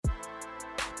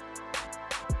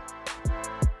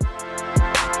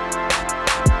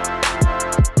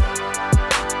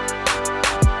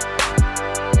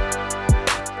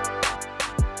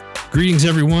Greetings,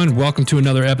 everyone. Welcome to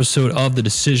another episode of The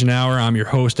Decision Hour. I'm your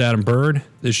host, Adam Bird.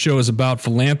 This show is about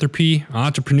philanthropy,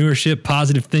 entrepreneurship,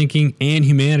 positive thinking, and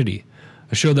humanity.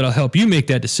 A show that'll help you make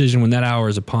that decision when that hour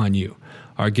is upon you.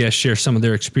 Our guests share some of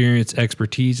their experience,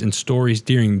 expertise, and stories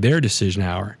during their decision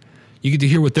hour. You get to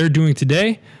hear what they're doing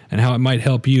today and how it might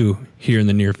help you here in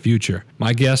the near future.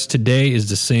 My guest today is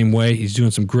the same way. He's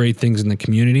doing some great things in the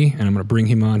community, and I'm going to bring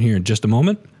him on here in just a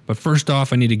moment. But first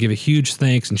off, I need to give a huge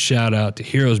thanks and shout out to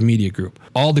Heroes Media Group,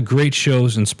 all the great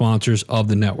shows and sponsors of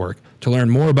the network. To learn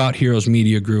more about Heroes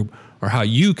Media Group or how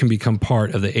you can become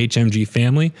part of the HMG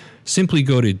family, simply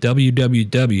go to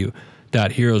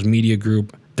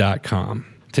www.heroesmediagroup.com.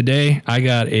 Today, I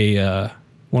got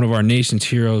one of our nation's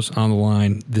heroes on the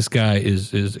line. This guy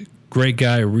is a great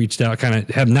guy. I reached out, kind of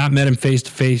have not met him face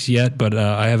to face yet, but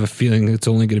I have a feeling it's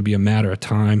only going to be a matter of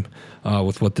time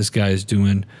with what this guy is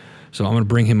doing. So I'm going to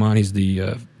bring him on. He's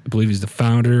I believe he's the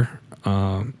founder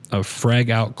of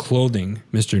Frag Clothing,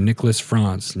 Mr. Nicholas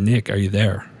Franz. Nick, are you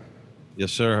there?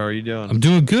 Yes, sir. How are you doing? I'm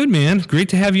doing good, man. Great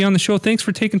to have you on the show. Thanks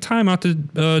for taking time out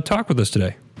to talk with us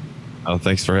today. Oh,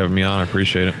 thanks for having me on. I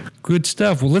appreciate it. Good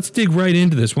stuff. Well, let's dig right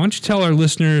into this. Why don't you tell our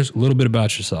listeners a little bit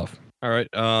about yourself? All right.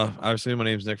 Obviously, my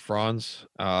name is Nick Franz.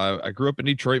 I grew up in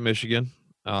Detroit, Michigan.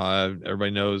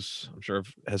 Everybody knows, I'm sure,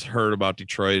 has heard about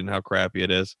Detroit and how crappy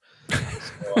it is. So,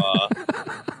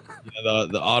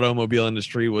 the automobile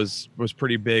industry was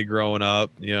pretty big growing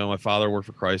up. You know, my father worked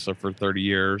for Chrysler for 30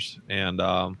 years. And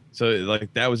so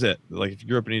like that was it. Like if you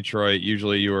grew up in Detroit,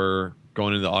 usually you were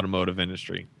going into the automotive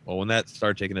industry. Well, when that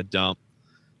started taking a dump,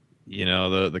 you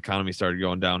know, the economy started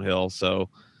going downhill. So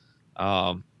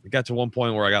it got to one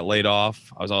point where I got laid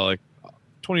off. I was all like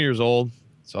 20 years old.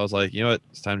 So I was like, you know what,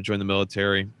 it's time to join the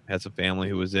military. Had some family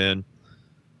who was in.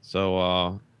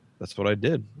 So that's what I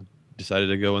did. Decided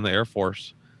to go in the Air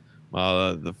Force.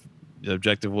 The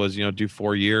objective was, you know, do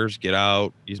 4 years, get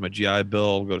out, use my GI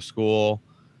Bill, go to school.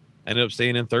 Ended up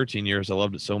staying in 13 years. I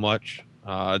loved it so much.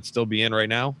 I'd still be in right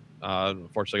now.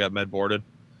 Unfortunately, I got med boarded.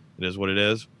 It is what it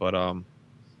is. But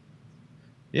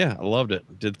yeah, I loved it.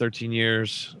 Did 13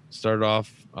 years. Started off,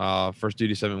 first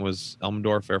duty assignment was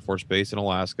Elmendorf Air Force Base in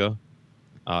Alaska.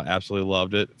 Absolutely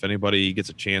loved it. If anybody gets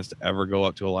a chance to ever go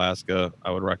up to Alaska,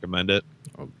 I would recommend it.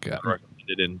 Oh, God. I recommend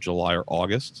it in July or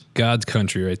August. God's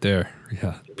country right there.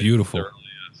 Yeah, beautiful. It really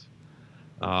is.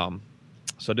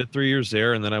 So I did 3 years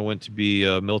there, and then I went to be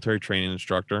a military training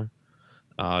instructor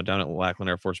down at Lackland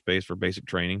Air Force Base for basic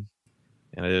training.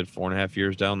 And I did 4.5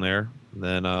 years down there. And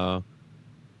then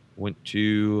went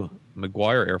to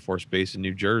McGuire Air Force Base in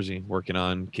New Jersey working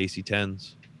on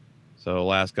KC-10s. So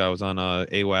Alaska, I was on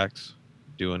AWACS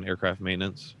doing aircraft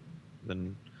maintenance.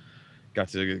 Then got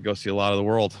to go see a lot of the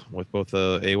world with both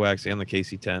the AWACS and the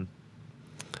KC-10.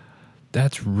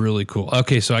 That's really cool.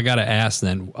 Okay, so I got to ask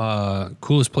then,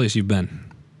 coolest place you've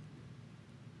been?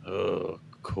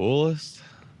 Coolest?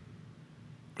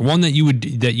 One that you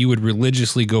would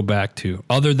religiously go back to,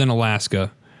 other than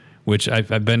Alaska, which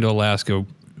I've been to Alaska,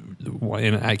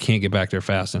 and I can't get back there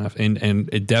fast enough, and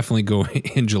it definitely go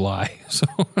in July. So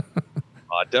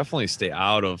definitely stay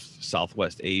out of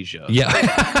Southwest Asia. Yeah,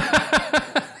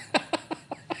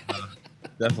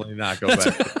 definitely not go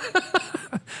back.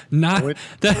 Not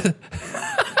that.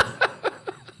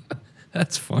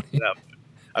 That's funny. Yeah.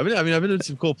 I've been to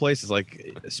some cool places.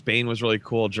 Like Spain was really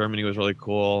cool. Germany was really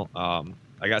cool.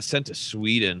 I got sent to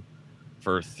Sweden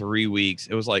for 3 weeks.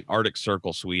 It was like Arctic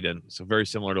Circle Sweden, so very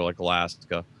similar to like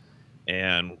Alaska.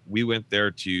 And we went there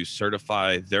to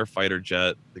certify their fighter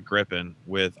jet, the Gripen,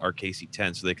 with our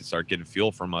KC-10 so they could start getting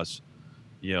fuel from us,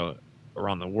 you know,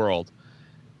 around the world.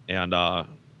 And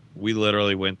we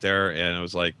literally went there, and it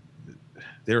was like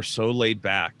they're so laid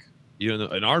back. You know,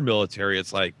 in our military,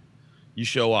 it's like you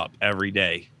show up every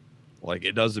day. Like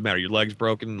it doesn't matter. Your leg's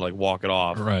broken, like walk it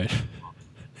off. Right.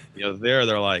 You know, they're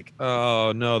like,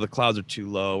 oh no, the clouds are too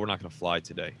low. We're not going to fly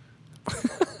today.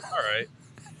 All right.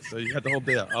 So you got the whole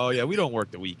day. Oh yeah, we don't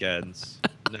work the weekends.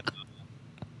 No.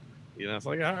 You know, it's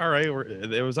like all right.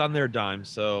 It was on their dime,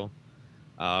 so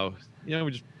you know,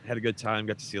 we just had a good time.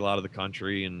 Got to see a lot of the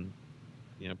country, and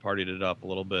you know, partied it up a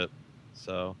little bit.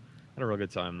 So had a real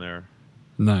good time there.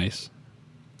 Nice.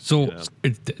 So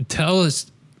tell us,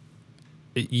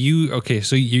 so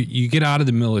you get out of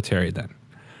the military then.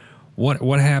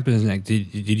 What happens next?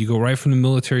 Did you go right from the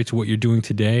military to what you're doing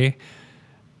today?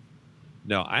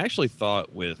 No, I actually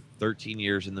thought with 13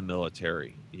 years in the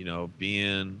military, you know,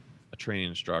 being a training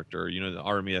instructor, you know, the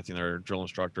Army, I think they're drill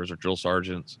instructors or drill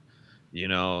sergeants, you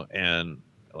know, and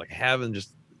like having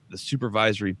just the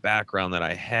supervisory background that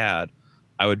I had,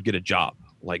 I would get a job,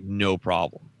 like no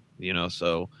problem, you know.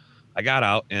 So I got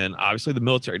out, and obviously the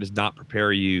military does not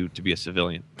prepare you to be a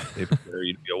civilian. They prepare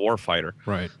you to be a war fighter.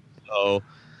 Right. So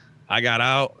I got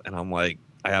out, and I'm like,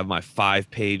 I have my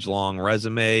 5-page long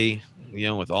resume,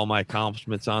 with all my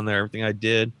accomplishments on there, everything I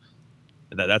did.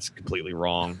 That's completely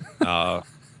wrong. I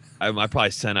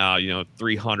probably sent out,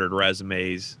 300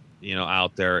 resumes,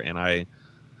 out there, and I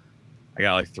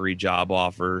got like 3 job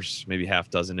offers, maybe half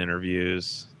dozen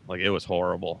interviews. Like, it was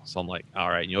horrible. So I'm like, all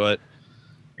right, you know what?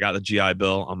 I got the GI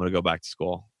Bill. I'm going to go back to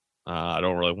school. I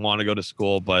don't really want to go to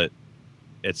school, but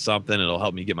it's something. It'll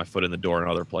help me get my foot in the door in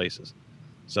other places.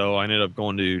 So I ended up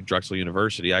going to Drexel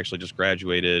University. I actually just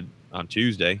graduated on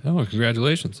Tuesday. Oh,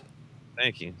 congratulations.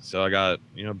 Thank you. So I got,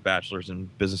 bachelor's in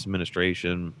business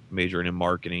administration, majoring in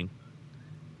marketing.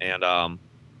 And,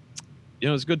 it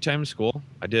was a good time in school.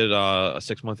 I did a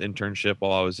 6-month internship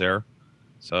while I was there.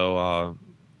 So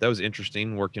that was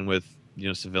interesting, working with,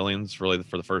 civilians really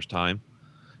for the first time,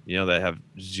 that have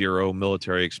zero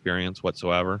military experience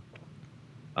whatsoever.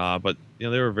 But, they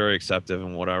were very accepting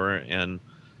and whatever. And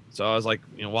so I was like,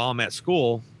 while I'm at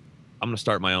school, I'm going to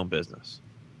start my own business.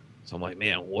 So I'm like,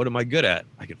 man, what am I good at?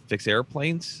 I can fix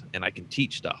airplanes and I can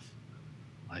teach stuff.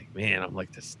 Like, man, I'm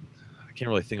like this. I can't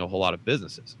really think of a whole lot of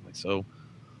businesses. I'm like, so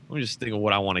let me just think of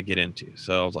what I want to get into.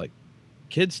 So I was like,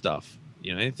 kid stuff,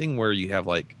 anything where you have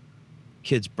like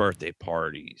kids' birthday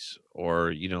parties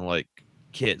or, like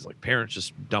kids, like parents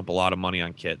just dump a lot of money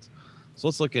on kids. So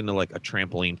let's look into like a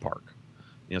trampoline park,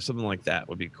 something like that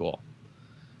would be cool.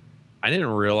 I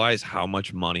didn't realize how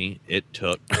much money it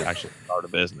took to actually start a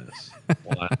business.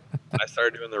 When I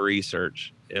started doing the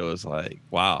research, it was like,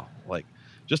 wow, like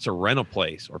just to rent a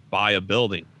place or buy a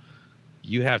building,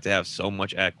 you have to have so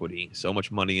much equity, so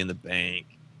much money in the bank,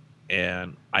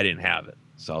 and I didn't have it.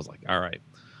 So I was like, all right,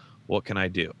 what can I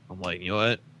do? I'm like, you know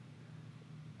what?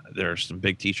 There's some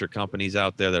big t-shirt companies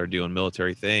out there that are doing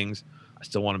military things. I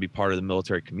still want to be part of the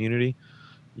military community.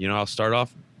 I'll start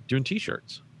off doing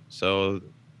t-shirts. So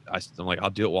I'm like, I'll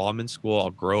do it while I'm in school. I'll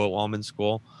grow it while I'm in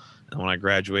school. And when I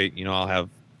graduate, I'll have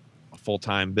a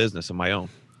full-time business of my own.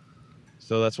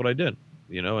 So that's what I did,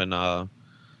 and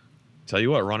tell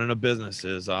you what, running a business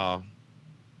is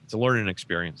it's a learning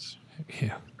experience.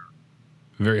 Yeah.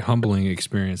 Very humbling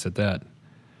experience at that.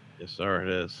 Yes, sir, it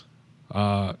is.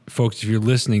 Folks, if you're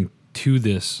listening to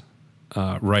this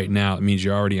right now, it means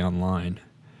you're already online.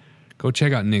 Go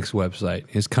check out Nick's website.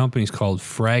 His company's called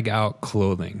Frag Out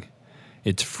Clothing.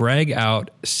 It's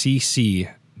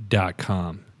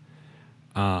fragoutcc.com.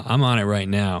 I'm on it right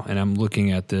now, and I'm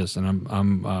looking at this, and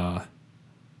I'm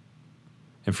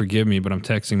and forgive me, but I'm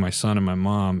texting my son and my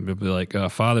mom. They'll be like,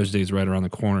 Father's Day is right around the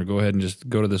corner. Go ahead and just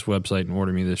go to this website and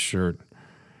order me this shirt.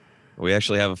 We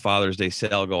actually have a Father's Day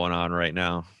sale going on right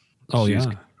now. Oh,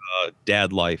 yeah.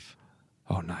 Dad Life.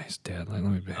 Oh, nice. Dad Life.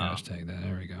 Let me hashtag that.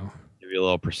 There we go. Give you a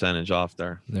little percentage off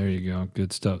there. There you go.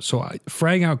 Good stuff. So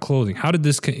Frag Out Clothing, how did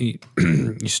this, you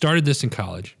started this in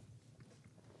college?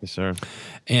 Yes, sir.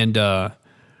 And,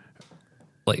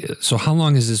 so how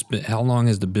long has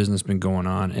the business been going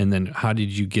on? And then how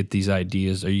did you get these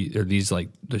ideas? Are these like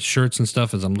the shirts and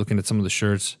stuff? As I'm looking at some of the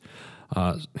shirts,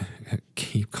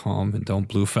 keep calm and don't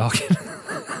blue falcon.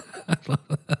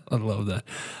 I love that.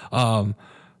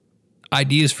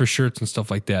 Ideas for shirts and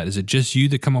stuff like that. Is it just you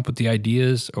that come up with the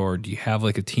ideas, or do you have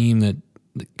like a team that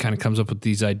kind of comes up with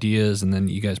these ideas and then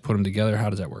you guys put them together? How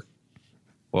does that work?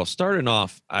 Well, starting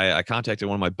off, I contacted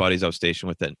one of my buddies I was stationed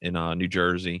with in New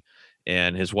Jersey,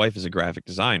 and his wife is a graphic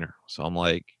designer. So I'm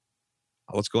like,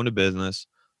 let's go into business.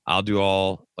 I'll do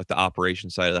all like the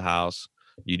operation side of the house.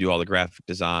 You do all the graphic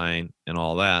design and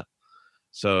all that.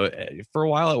 So for a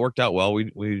while, it worked out well.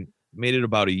 We made it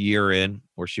about a year in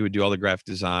where she would do all the graphic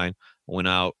design. Went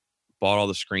out, bought all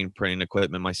the screen printing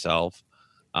equipment myself.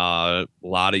 A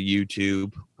lot of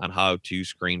YouTube on how to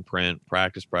screen print,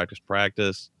 practice.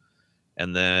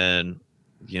 And then,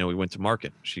 we went to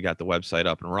market. She got the website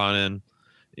up and running.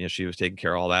 She was taking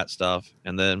care of all that stuff.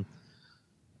 And then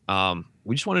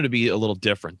we just wanted to be a little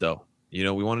different, though.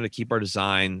 We wanted to keep our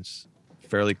designs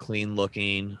fairly clean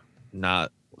looking,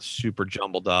 not super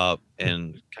jumbled up,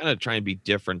 and kind of try and be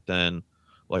different than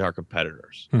like our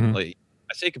competitors. Mm-hmm. Like,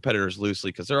 I say competitors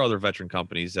loosely because there are other veteran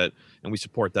companies and we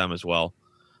support them as well.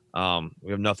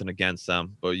 We have nothing against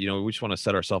them, but, we just want to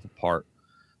set ourselves apart.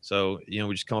 So,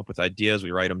 we just come up with ideas,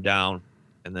 we write them down.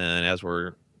 And then as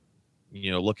we're,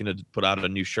 looking to put out a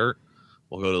new shirt,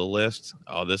 we'll go to the list.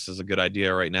 Oh, this is a good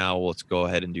idea right now. Well, let's go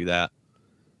ahead and do that.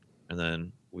 And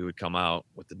then we would come out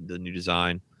with the new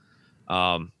design.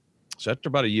 So after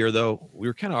about a year, though, we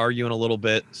were kind of arguing a little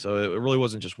bit. So it really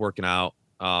wasn't just working out.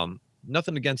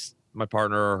 Nothing against my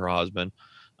partner or her husband,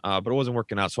 but it wasn't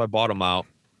working out. So I bought them out.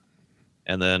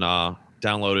 And then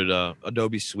downloaded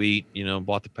Adobe Suite,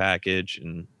 bought the package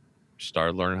and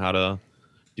started learning how to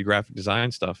do graphic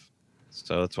design stuff.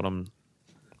 So that's what I'm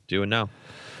doing now.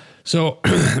 So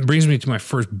it brings me to my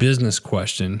first business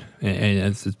question,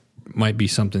 and it might be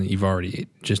something that you've already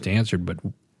just answered, but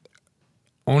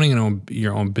owning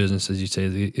your own business, as you say,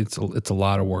 it's a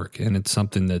lot of work, and it's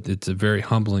something that it's a very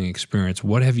humbling experience.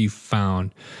 What have you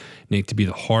found, Nick, to be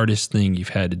the hardest thing you've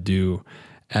had to do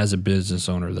as a business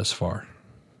owner thus far?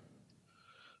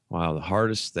 Wow, the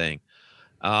hardest thing.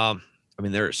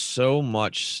 There's so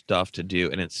much stuff to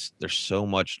do, and there's so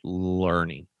much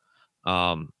learning.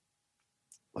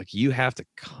 Like you have to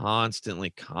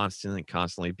constantly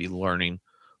be learning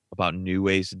about new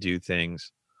ways to do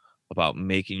things, about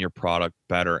making your product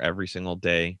better every single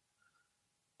day,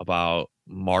 about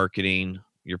marketing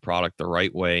your product the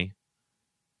right way,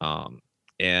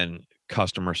 and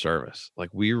customer service. Like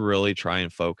we really try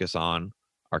and focus on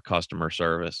our customer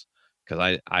service,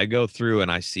 because I go through and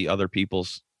I see other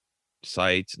people's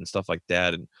sites and stuff like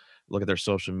that and look at their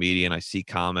social media, and I see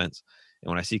comments. And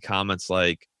when I see comments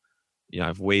like,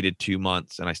 I've waited 2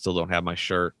 months and I still don't have my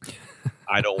shirt,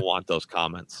 I don't want those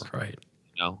comments. Right.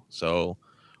 So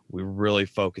we really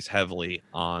focus heavily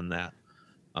on that.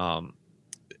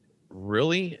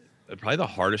 Really, probably the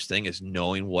hardest thing is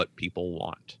knowing what people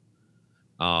want.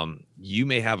 You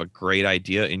may have a great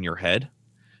idea in your head,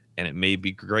 and it may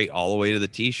be great all the way to the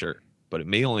t-shirt, but it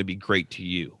may only be great to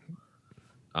you.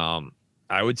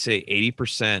 I would say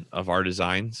 80% of our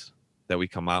designs that we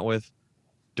come out with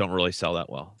don't really sell that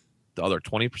well. The other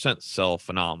 20% sell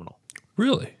phenomenal.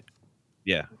 Really?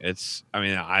 Yeah.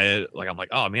 I'm like,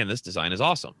 oh man, this design is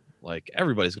awesome. Like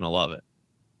everybody's going to love it.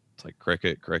 It's like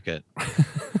cricket. Nobody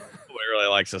really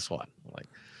likes this one.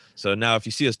 So now if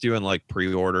you see us doing like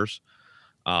pre-orders,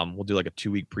 we'll do like a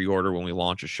 2-week pre-order when we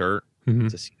launch a shirt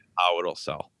to see how it'll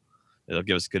sell. It'll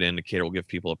give us a good indicator. We'll give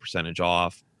people a percentage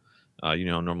off.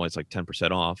 Normally it's like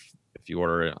 10% off if you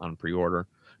order it on pre-order,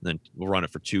 and then we'll run it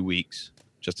for 2 weeks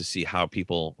just to see how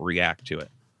people react to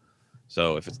it.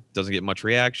 So if it doesn't get much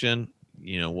reaction,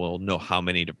 we'll know how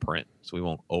many to print, so we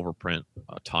won't overprint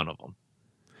a ton of them.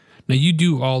 Now you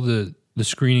do all the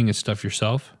screening and stuff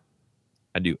yourself?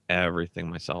 I do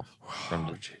everything myself,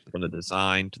 from the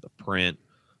design to the print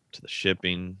to the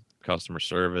shipping, customer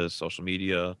service, social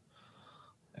media,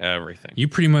 everything.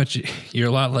 You're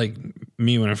a lot like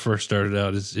me when I first started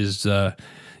out.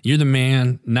 You're the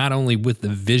man not only with the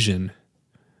vision,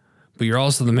 but you're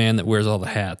also the man that wears all the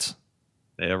hats.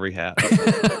 Every hat.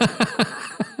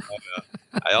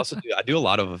 I do a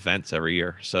lot of events every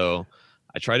year, so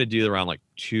I try to do around like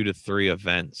 2 to 3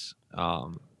 events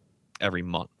every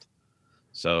month.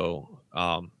 So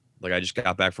like I just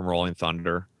got back from Rolling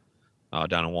Thunder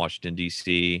down in Washington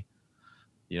D.C.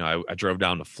 I drove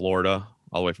down to Florida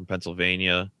all the way from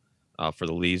Pennsylvania for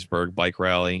the Leesburg bike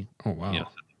rally. Oh wow!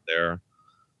 There,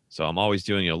 so I'm always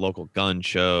doing local gun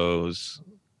shows.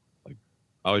 Like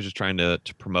always just trying to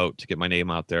promote, to get my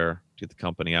name out there, to get the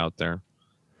company out there.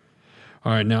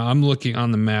 All right, now I'm looking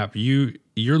on the map.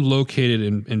 You're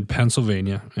located in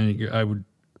Pennsylvania, and I would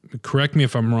correct me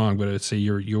if I'm wrong, but I'd say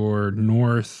you're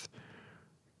northwest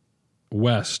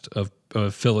of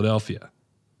Philadelphia.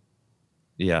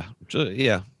 Yeah,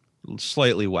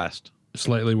 slightly west.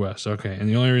 Slightly west, okay. And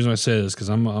the only reason I say this is because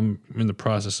I'm in the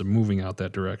process of moving out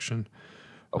that direction.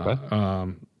 Okay.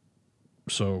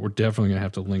 So we're definitely gonna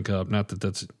have to link up. Not that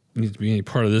that's needs to be any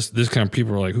part of this. This kind of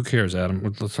people are like, who cares,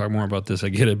 Adam? Let's talk more about this. I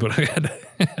get it, but I had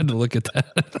to look at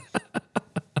that.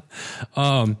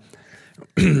 Well,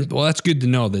 that's good to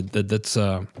know that's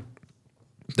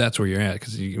where you're at,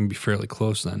 because you can be fairly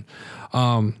close then.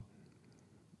 Man,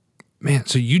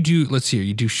 so you do. Let's see here.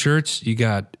 You do shirts. You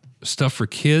got stuff for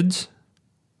kids.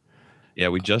 Yeah,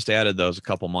 we just added those a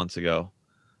couple months ago.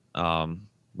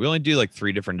 We only do like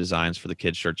 3 different designs for the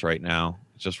kids shirts right now.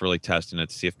 It's just really testing it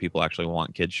to see if people actually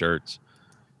want kids shirts,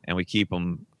 and we keep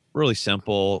them really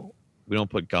simple. We don't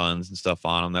put guns and stuff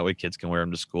on them. That way kids can wear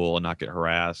them to school and not get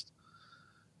harassed.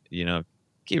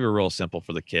 Keep it real simple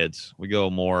for the kids. We go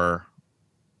more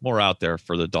out there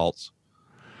for the adults.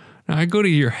 Now I go to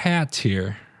your hats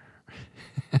here,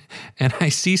 and I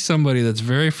see somebody that's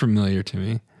very familiar to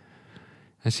me.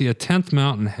 I see a 10th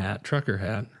Mountain hat, trucker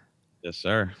hat. Yes,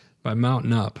 sir. By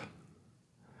Mountain Up.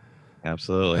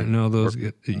 Absolutely. I know those.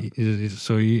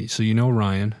 So you know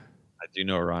Ryan. I do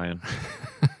know Ryan. I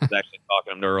was actually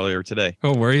talking to him earlier today.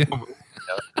 Oh, were you?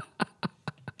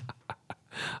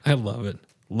 I love it.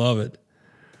 Love it.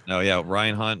 No, yeah,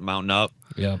 Ryan Hunt, Mountain Up.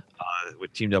 Yeah. We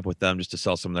teamed up with them just to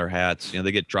sell some of their hats.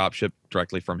 They get drop shipped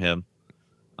directly from him.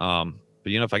 But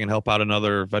if I can help out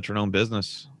another veteran-owned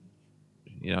business,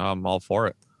 I'm all for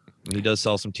it. He does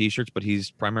sell some T-shirts, but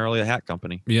he's primarily a hat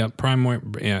company. Yeah,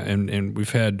 yeah, and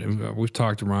we've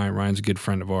talked to Ryan. Ryan's a good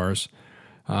friend of ours.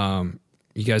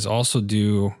 You guys also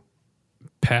do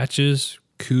patches,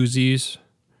 koozies,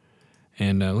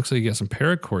 and looks like you got some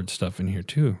paracord stuff in here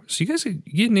too. So you guys are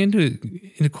getting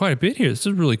into quite a bit here. This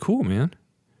is really cool, man.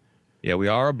 Yeah, we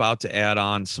are about to add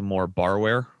on some more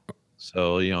barware.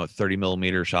 So 30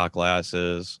 millimeter shot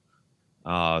glasses,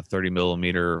 30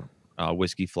 millimeter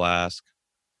whiskey flask,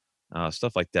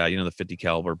 stuff like that. The 50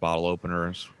 caliber bottle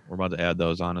openers. We're about to add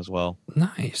those on as well.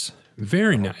 Nice,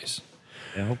 very nice.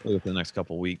 Yeah, hopefully within the next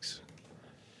couple of weeks.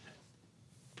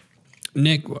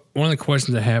 Nick, one of the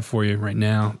questions I have for you right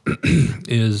now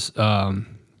is, the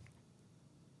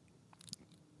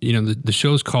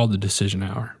show's called The Decision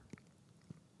Hour.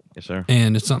 Yes, sir.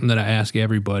 And it's something that I ask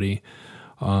everybody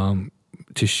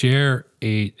to share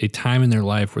a time in their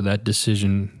life where that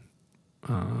decision,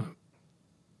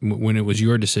 when it was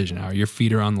your decision hour, your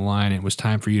feet are on the line, and it was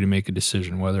time for you to make a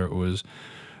decision, whether it was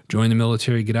join the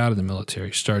military, get out of the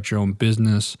military, start your own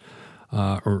business,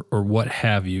 or what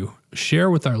have you. Share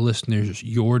with our listeners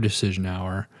your decision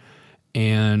hour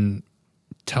and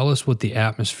tell us what the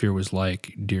atmosphere was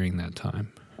like during that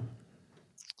time.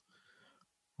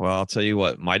 Well, I'll tell you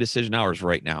what, my decision hour is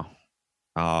right now.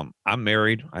 I'm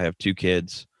married. I have 2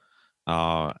 kids.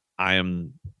 I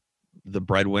am the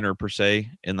breadwinner per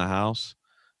se in the house.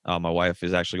 My wife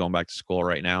is actually going back to school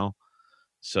right now.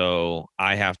 So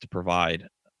I have to provide.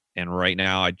 And right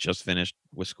now I just finished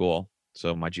with school.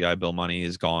 So my GI Bill money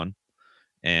is gone.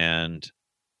 And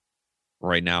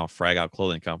right now, Frag Out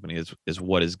Clothing Company is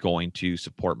what is going to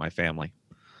support my family.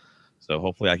 So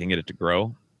hopefully I can get it to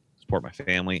grow, support my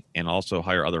family, and also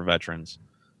hire other veterans.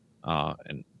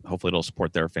 And hopefully it'll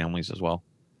support their families as well.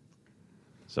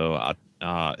 So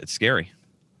it's scary.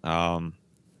 It's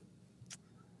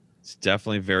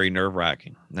definitely very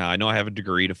nerve-wracking. Now, I know I have a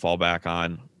degree to fall back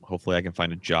on. Hopefully I can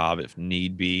find a job if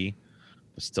need be,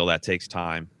 but still that takes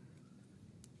time.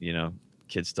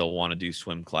 Kids still want to do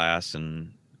swim class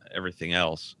and everything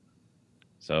else.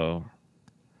 So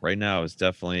right now it's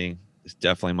definitely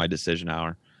my decision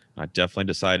hour. I definitely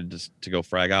decided to go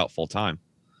Frag Out full time.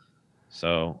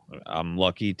 So I'm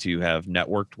lucky to have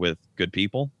networked with good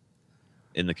people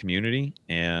in the community,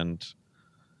 and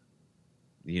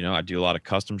I do a lot of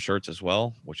custom shirts as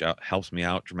well, which helps me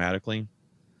out dramatically.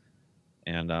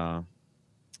 And I'll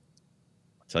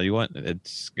tell you what,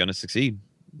 it's gonna succeed.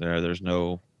 There's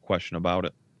no question about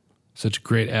it. Such a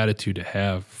great attitude to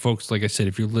have. Folks, like I said,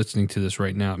 if you're listening to this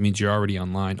right now, it means you're already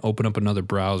online. Open up another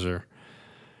browser.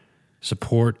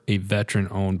 Support a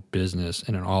veteran-owned business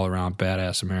and an all-around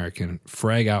badass American.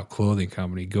 Frag Out Clothing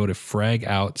Company. Go to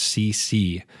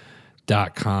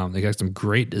fragoutcc.com. They got some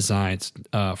great designs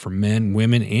for men,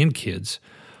 women, and kids.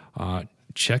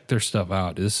 Check their stuff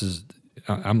out.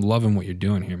 I'm loving what you're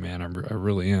doing here, man. I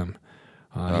really am.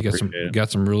 You got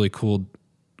some really cool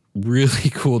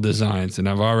designs, and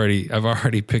I've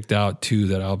already picked out 2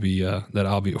 that I'll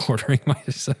be ordering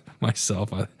myself.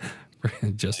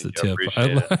 Just the tip.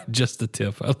 Just the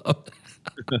tip. I love it.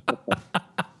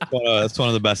 That's one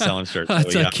of the best selling shirts.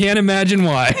 I can't imagine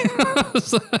why.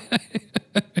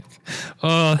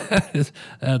 Oh,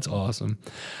 that's awesome.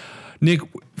 Nick,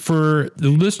 for the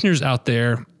listeners out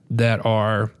there that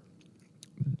are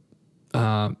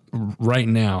right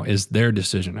now is their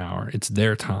decision hour, it's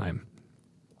their time,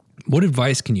 what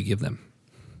advice can you give them?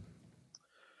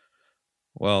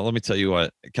 Well, let me tell you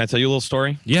what. Can I tell you a little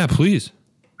story? Yeah, please.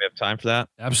 We have time for that?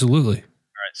 Absolutely. All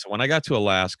right. So when I got to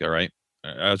Alaska, right,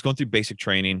 I was going through basic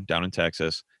training down in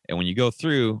Texas. And when you go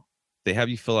through, they have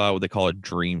you fill out what they call a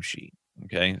dream sheet.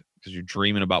 Okay. Because you're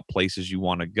dreaming about places you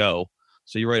want to go.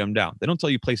 So you write them down. They don't tell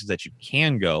you places that you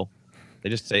can go. They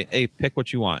just say, hey, pick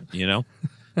what you want, So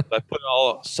I put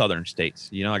all southern states.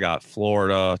 I got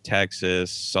Florida, Texas,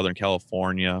 Southern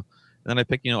California. And then I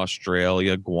pick,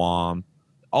 Australia, Guam,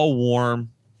 all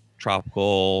warm,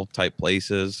 tropical type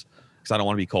places, because I don't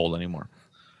want to be cold anymore.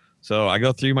 So I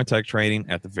go through my tech training.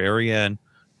 At the very end,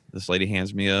 this lady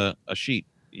hands me a sheet,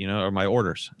 or my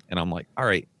orders. And I'm like, all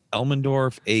right,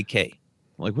 Elmendorf, AK.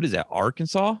 I'm like, what is that,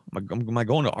 Arkansas? Am I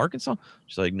going to Arkansas?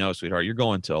 She's like, no, sweetheart, you're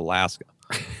going to Alaska.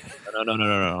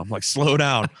 No. I'm like, slow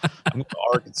down. I'm going to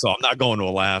Arkansas. I'm not going to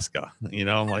Alaska.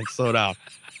 I'm like, slow down.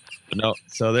 But no.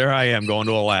 So there I am going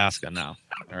to Alaska now.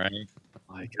 All right.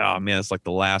 Like, oh man, it's like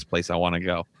the last place I want to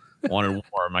go. I wanted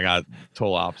warm. I got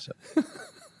total opposite.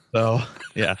 So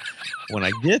yeah, when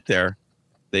I get there,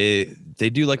 they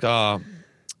do like all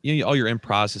your in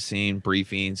processing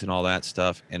briefings and all that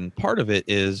stuff. And part of it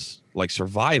is like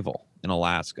survival in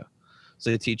Alaska. So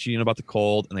they teach you about the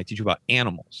cold, and they teach you about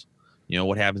animals.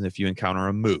 What happens if you encounter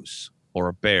a moose? or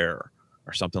a bear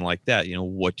or something like that.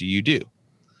 What do you do?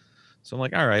 So I'm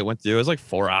like, all right, went through. It was like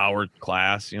 4-hour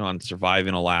class, on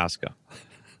surviving Alaska.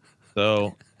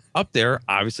 So up there,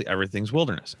 obviously everything's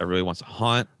wilderness. Everybody wants to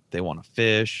hunt. They want to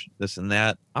fish, this and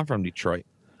that. I'm from Detroit.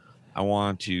 I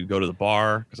want to go to the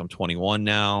bar because I'm 21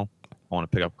 now. I want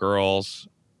to pick up girls.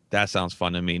 That sounds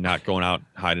fun to me, not going out,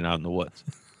 hiding out in the woods.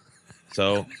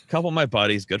 So a couple of my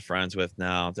buddies, good friends with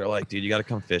now, they're like, dude, you got to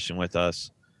come fishing with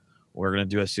us. We're going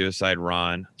to do a suicide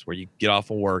run. It's where you get off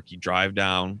of work, you drive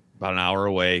down about an hour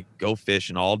away, go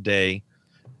fishing all day,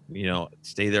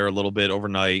 stay there a little bit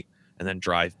overnight, and then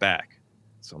drive back.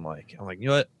 So I'm like, you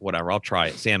know what? Whatever, I'll try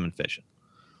it. Salmon fishing.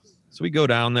 So we go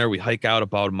down there, we hike out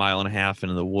about 1.5 miles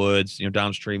into the woods,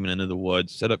 downstream and into the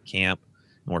woods, set up camp,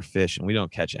 and we're fishing. We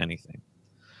don't catch anything.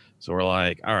 So we're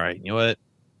like, all right, you know what?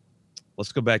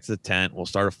 Let's go back to the tent. We'll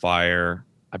start a fire.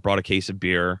 I brought a case of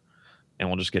beer, and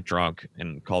we'll just get drunk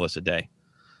and call this a day.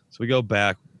 So we go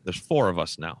back. There's 4 of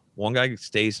us now. One guy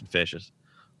stays and fishes.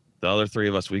 The other 3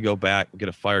 of us, we go back, we get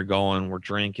a fire going. We're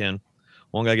drinking.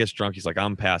 One guy gets drunk. He's like,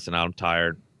 I'm passing out. I'm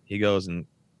tired. He goes and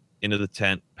into the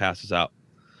tent, passes out.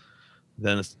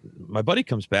 Then my buddy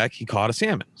comes back. He caught a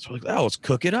salmon. So we're like, oh, let's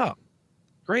cook it up.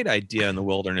 Great idea in the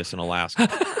wilderness in Alaska.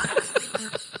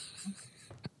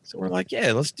 So we're like,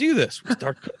 yeah, let's do this. We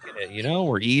start cooking it,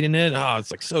 we're eating it. Oh,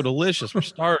 it's like so delicious. We're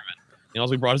starving. All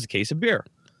we brought is a case of beer.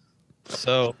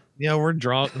 So, we're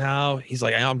drunk now. He's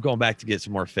like, I'm going back to get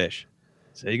some more fish.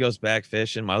 So he goes back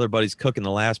fishing. My other buddy's cooking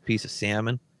the last piece of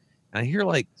salmon. And I hear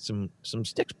like some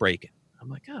sticks breaking. I'm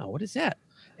like, oh, what is that?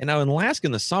 And now in Alaska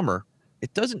in the summer,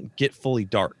 it doesn't get fully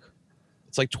dark.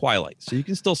 It's like twilight. So you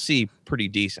can still see pretty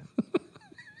decent.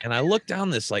 And I look down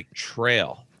this like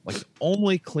trail, like the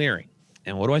only clearing.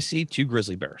 And what do I see? 2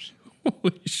 grizzly bears.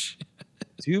 Holy shit.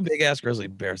 2 big ass grizzly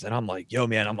bears. And I'm like, yo,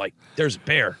 man, there's a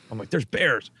bear. I'm like, there's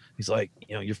bears. He's like,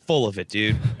 you're full of it,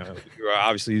 dude. You're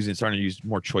obviously starting to use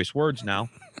more choice words now.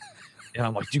 And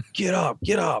I'm like, dude, get up.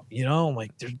 I'm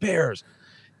like, there's bears.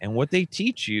 And what they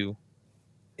teach you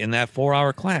in that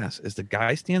 4-hour class is the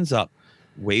guy stands up,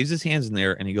 waves his hands in the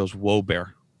air, and he goes, whoa,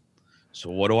 bear. So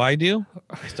what do?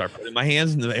 I start putting my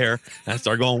hands in the air, and I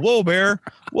start going, whoa, bear,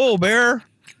 whoa, bear.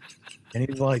 And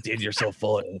he's like, dude, you're so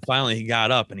full of it. And finally, he got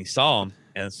up, and he saw him.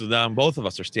 And so then both of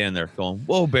us are standing there going,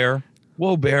 whoa, bear,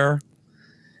 whoa, bear.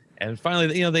 And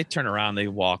finally, they turn around, they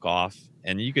walk off,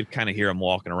 and you could kind of hear them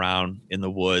walking around in the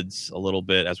woods a little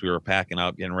bit as we were packing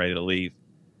up, getting ready to leave.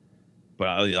 But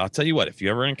I'll tell you what, if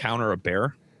you ever encounter a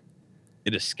bear,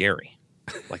 it is scary.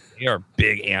 Like, they are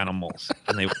big animals,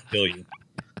 and they will kill you.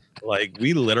 Like,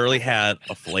 we literally had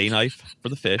a fillet knife for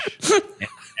the fish and an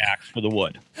axe for the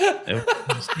wood. It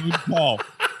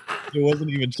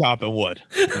wasn't even chopping wood.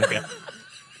 Okay.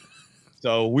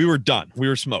 So we were done. We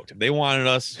were smoked. If they wanted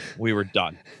us, we were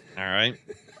done. All right.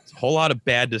 It's a whole lot of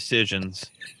bad decisions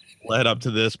led up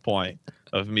to this point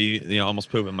of me,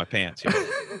 almost pooping my pants here.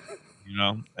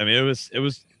 I mean, it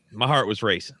was my heart was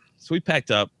racing. So we packed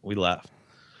up, we left.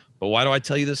 But why do I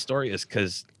tell you this story? Is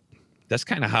because that's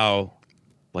kind of how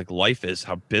like life is,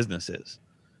 how business is.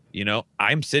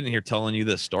 I'm sitting here telling you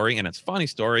this story, and it's a funny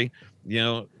story.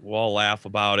 We'll all laugh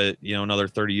about it, another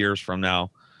 30 years from now.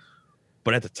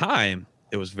 But at the time,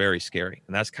 it was very scary.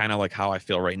 And that's kind of like how I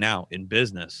feel right now in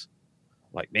business.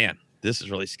 Like, man, this is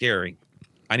really scary.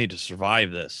 I need to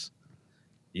survive this.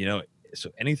 So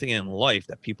anything in life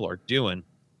that people are doing,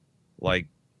 like,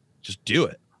 just do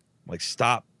it. Like,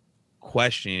 stop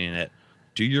questioning it.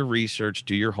 Do your research,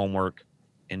 do your homework,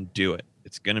 and do it.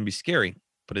 It's going to be scary,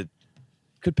 but it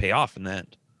could pay off in the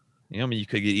end. You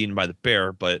could get eaten by the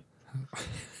bear, but,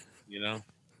 you'll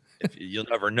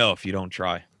never know if you don't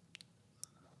try.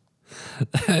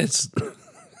 That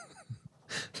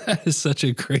is such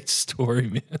a great story,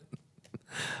 man.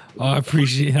 Oh, I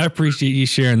appreciate you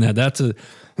sharing that. That's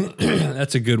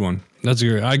a good one.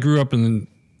 I grew up in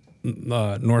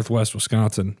northwest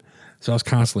Wisconsin, so I was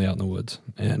constantly out in the woods.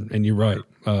 And you're right.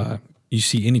 You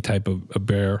see any type of a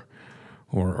bear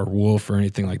or wolf or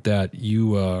anything like that,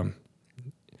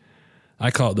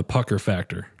 I call it the pucker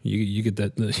factor. You get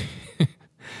that.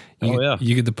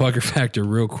 You get the pucker factor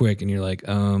real quick, and you're like,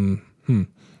 you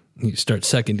start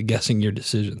second guessing your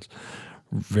decisions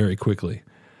very quickly.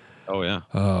 Oh yeah.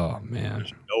 Oh man.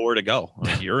 There's nowhere to go.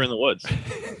 You're in the woods.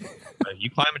 If you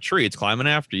climb a tree, it's climbing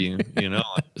after you.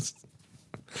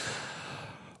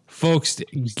 Folks,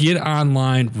 get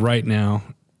online right now.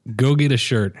 Go get a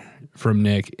shirt from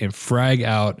Nick and Frag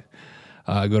Out.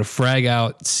 Go to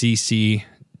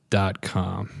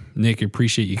fragoutcc.com. Nick, I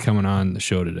appreciate you coming on the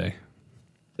show today.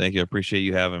 Thank you. I appreciate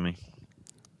you having me.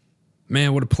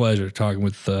 Man, what a pleasure talking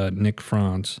with Nick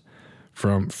Franz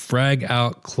from Frag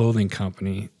Out Clothing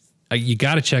Company. You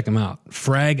got to check them out.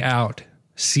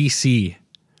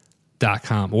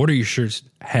 FragOutCC.com. Order your shirts,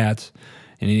 hats,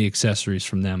 and any accessories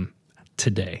from them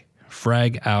today.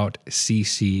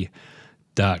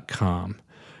 FragOutCC.com.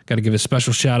 Got to give a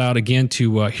special shout out again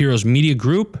to Heroes Media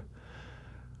Group,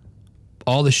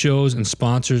 all the shows and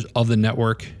sponsors of the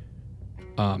network.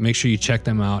 Make sure you check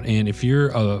them out. And if you're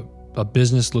a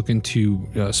business looking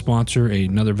to sponsor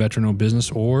another veteran-owned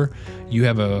business, or you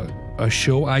have a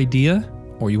show idea,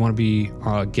 or you want to be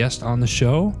a guest on the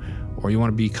show, or you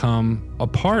want to become a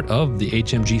part of the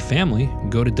HMG family,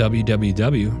 go to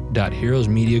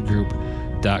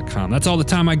www.heroesmediagroup.com. That's all the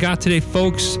time I got today,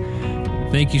 folks.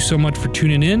 Thank you so much for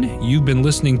tuning in. You've been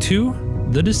listening to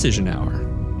The Decision Hour.